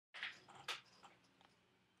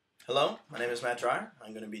Hello, my name is Matt Dreyer.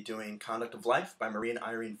 I'm going to be doing Conduct of Life by Marie and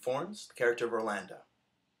Irene Fornes, the character of Orlando.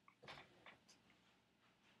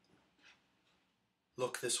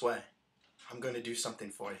 Look this way. I'm going to do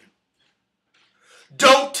something for you.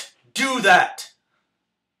 Don't do that!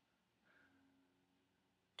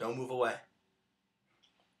 Don't move away.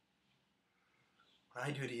 What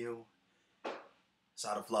I do to you is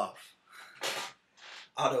out of love.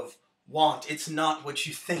 Out of want. It's not what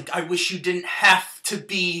you think. I wish you didn't have to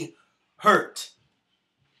be hurt.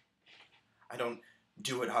 I don't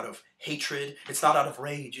do it out of hatred. It's not out of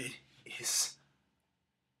rage. It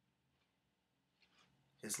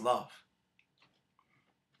is love.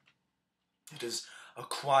 It is a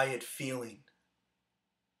quiet feeling,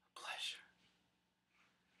 pleasure.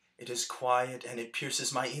 It is quiet and it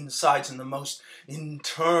pierces my insides in the most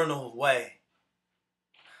internal way.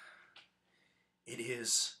 It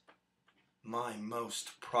is my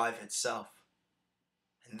most private self,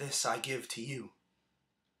 and this I give to you.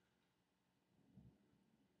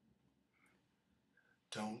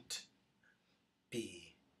 Don't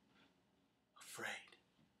be afraid.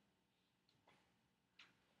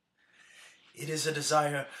 It is a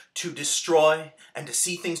desire to destroy and to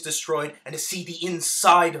see things destroyed and to see the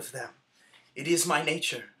inside of them. It is my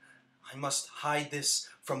nature. I must hide this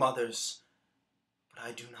from others, but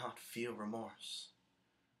I do not feel remorse.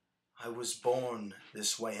 I was born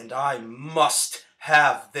this way and I must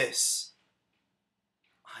have this.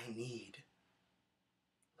 I need